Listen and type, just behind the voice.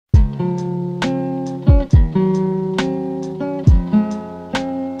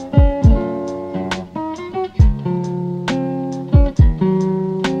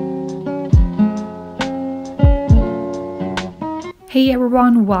Hey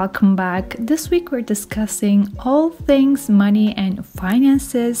everyone, welcome back. This week we're discussing all things money and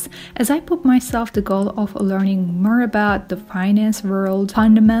finances as I put myself the goal of learning more about the finance world,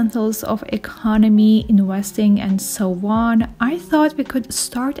 fundamentals of economy, investing, and so on. I thought we could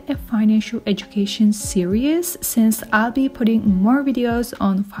start a financial education series since I'll be putting more videos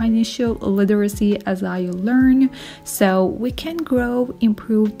on financial literacy as I learn, so we can grow,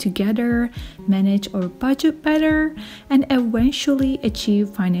 improve together, manage our budget better, and eventually achieve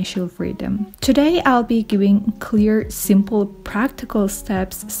financial freedom. Today I'll be giving clear, simple, practical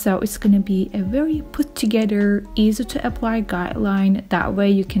steps, so it's going to be a very put together, easy to apply guideline. That way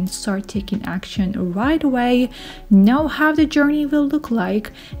you can start taking action right away, know how the journey will look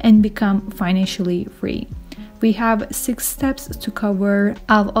like, and become financially free. We have 6 steps to cover.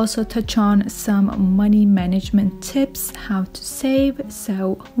 I'll also touch on some money management tips, how to save,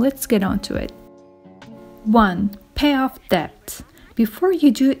 so let's get on to it. 1. Pay off debt. Before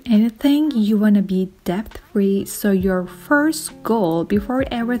you do anything, you want to be debt-free, so your first goal before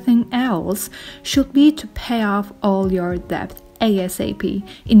everything else should be to pay off all your debt ASAP.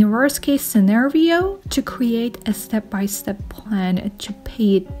 In the worst case scenario, to create a step-by-step plan to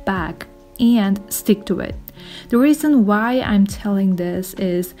pay it back and stick to it. The reason why I'm telling this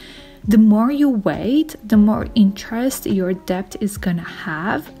is the more you wait, the more interest your debt is gonna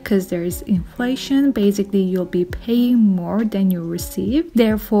have, because there's inflation. Basically, you'll be paying more than you receive.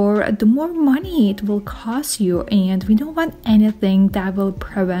 Therefore, the more money it will cost you, and we don't want anything that will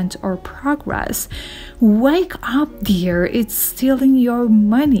prevent our progress. Wake up, dear. It's stealing your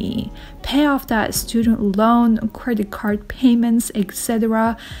money. Pay off that student loan, credit card payments,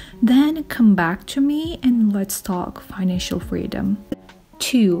 etc. Then come back to me and let's talk financial freedom.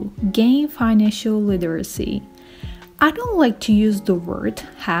 2. Gain financial literacy. I don't like to use the word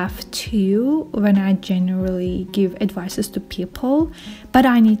have to when I generally give advices to people, but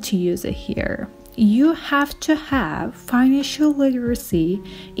I need to use it here. You have to have financial literacy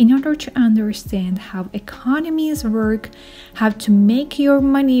in order to understand how economies work, how to make your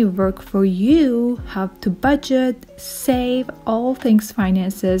money work for you, how to budget, save, all things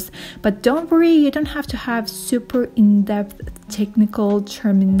finances. But don't worry, you don't have to have super in-depth technical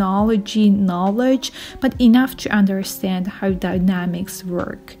terminology knowledge, but enough to understand how dynamics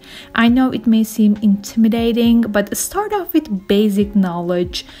work. I know it may seem intimidating, but start off with basic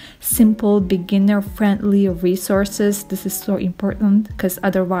knowledge, simple beginner-friendly resources. This is so important because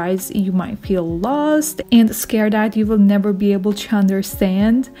otherwise you might feel lost and scared that you will never be able to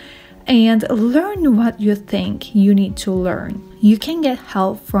understand. And learn what you think you need to learn. You can get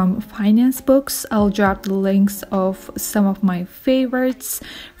help from finance books. I'll drop the links of some of my favorites.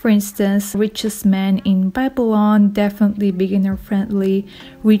 For instance, Richest Man in Babylon, definitely beginner friendly.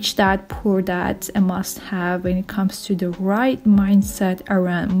 Rich Dad, Poor Dad, a must have when it comes to the right mindset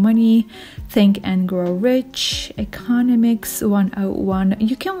around money. Think and Grow Rich, Economics 101.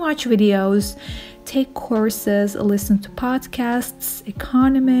 You can watch videos, take courses, listen to podcasts,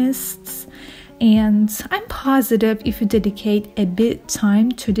 economists, and I'm positive if you dedicate a bit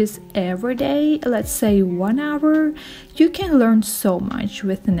time to this every day, let's say 1 hour, you can learn so much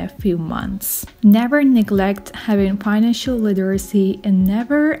within a few months. Never neglect having financial literacy and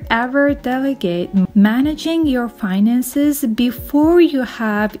never ever delegate managing your finances before you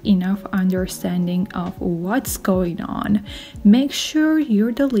have enough understanding of what's going on. Make sure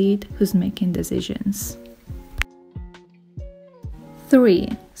you're the lead who's making decisions. 3.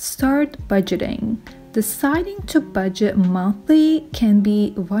 Start budgeting. Deciding to budget monthly can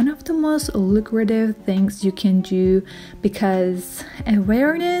be one of the most lucrative things you can do because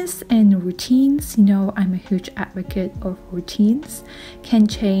awareness and routines, I'm a huge advocate of routines, can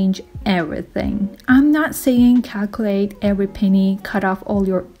change everything. I'm not saying calculate every penny, cut off all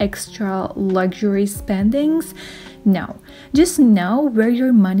your extra luxury spendings. No, just know where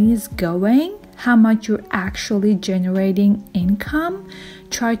your money is going, how much you're actually generating income.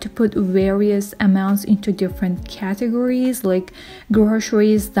 Try to put various amounts into different categories like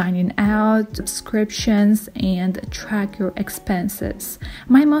groceries, dining out, subscriptions, and track your expenses.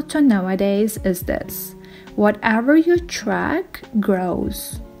 My motto nowadays is this: whatever you track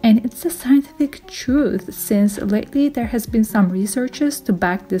grows. And it's a scientific truth, since lately there has been some researches to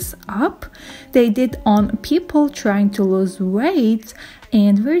back this up. They did on people trying to lose weight,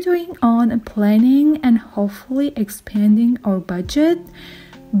 and we're doing on planning and hopefully expanding our budget.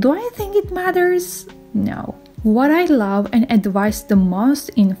 Do I think it matters? No. What I love and advise the most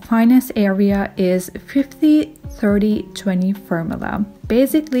in finance area is 50-30-20 formula.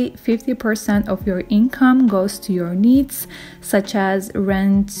 Basically, 50% of your income goes to your needs, such as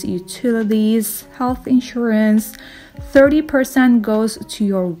rent, utilities, health insurance. 30% goes to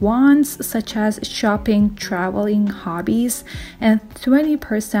your wants, such as shopping, traveling, hobbies, and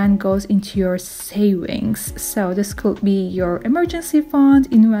 20% goes into your savings. So this could be your emergency fund,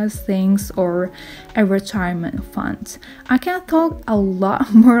 investings, or a retirement fund. I can talk a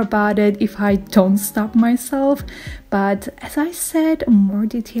lot more about it if I don't stop myself, but as I said, more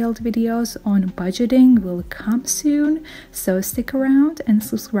detailed videos on budgeting will come soon, so stick around and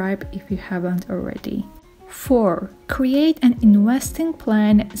subscribe if you haven't already. 4. Create an investing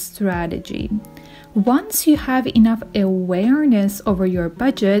plan strategy. Once you have enough awareness over your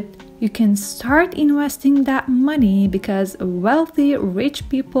budget, you can start investing that money, because wealthy, rich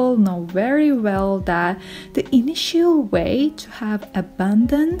people know very well that the initial way to have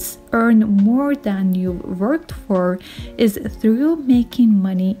abundance, earn more than you've worked for, is through making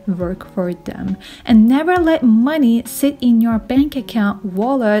money work for them. And never let money sit in your bank account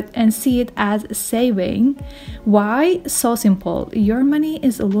wallet and see it as saving. Why? So simple. Your money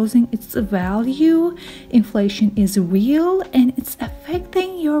is losing its value, inflation is real, and it's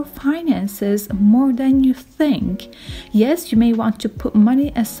affecting your finances more than you think. Yes, you may want to put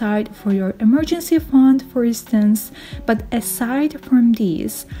money aside for your emergency fund, for instance, but aside from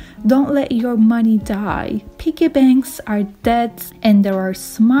these, don't let your money die. Piggy banks are dead, and there are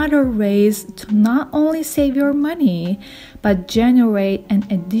smarter ways to not only save your money, but generate an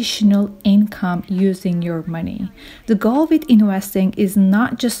additional income using your money. The goal with investing is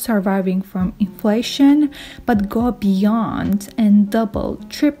not just surviving from inflation, but go beyond and double,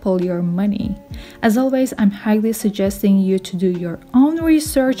 triple your money. As always, I'm highly suggesting you to do your own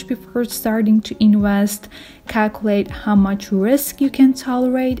research before starting to invest. Calculate how much risk you can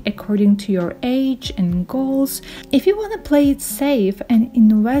tolerate according to your age and goals. If you want to play it safe and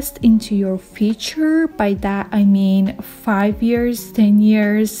invest into your future, by that I mean 5 years, 10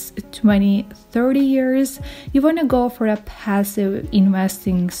 years, 20, 30 years, you want to go for a passive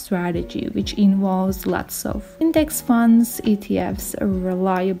investing strategy, which involves lots of index funds, ETFs,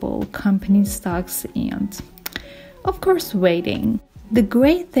 reliable company stocks, and of course waiting. The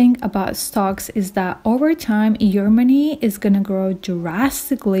great thing about stocks is that over time, your money is going to grow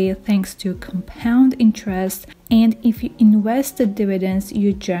drastically thanks to compound interest. And if you invest the dividends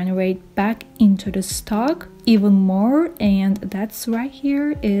you generate back into the stock, even more, and that's right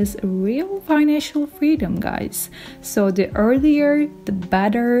here is real financial freedom, guys. So the earlier the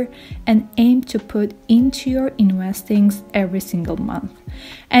better, and aim to put into your investings every single month.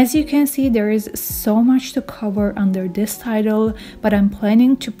 As you can see, there is so much to cover under this title, but I'm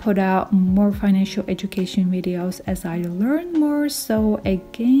planning to put out more financial education videos as I learn more, so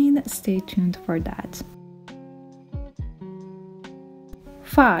again, stay tuned for that.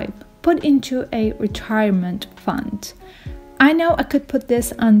 5. Put into a retirement fund. I know I could put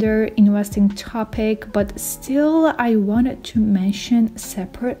this under investing topic, but still I wanted to mention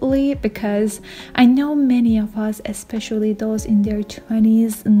separately because I know many of us, especially those in their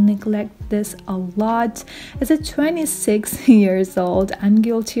 20s, neglect this a lot. As a 26 years old, I'm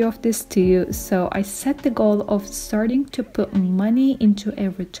guilty of this too. So I set the goal of starting to put money into a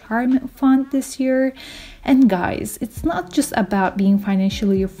retirement fund this year. And guys, it's not just about being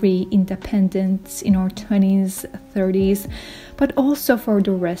financially free, independent in our 20s, 30s, but also for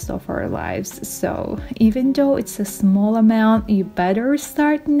the rest of our lives. So even though it's a small amount, you better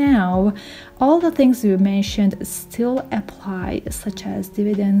start now. All the things we mentioned still apply, such as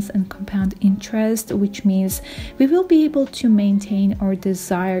dividends and compound interest, which means we will be able to maintain our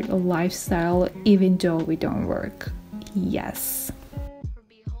desired lifestyle even though we don't work. Yes.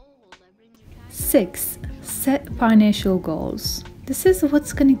 6. Set financial goals. This is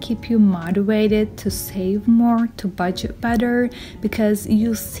what's going to keep you motivated to save more, to budget better, because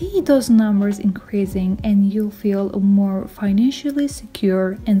you'll see those numbers increasing and you'll feel more financially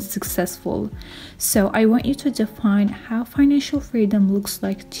secure and successful. So I want you to define how financial freedom looks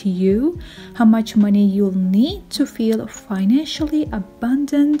like to you, how much money you'll need to feel financially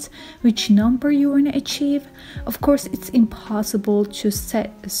abundant, which number you want to achieve. Of course, it's impossible to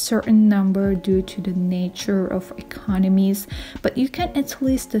set a certain number due to the nature of economies, but you can at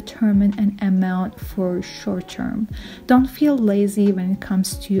least determine an amount for short term. Don't feel lazy when it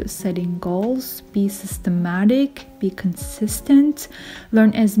comes to setting goals. Be systematic, be consistent,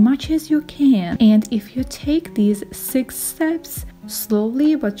 learn as much as you can, and if you take these 6 steps,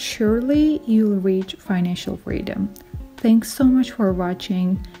 slowly but surely you'll reach financial freedom. Thanks so much for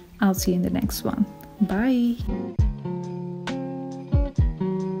watching. I'll see you in the next one. Bye.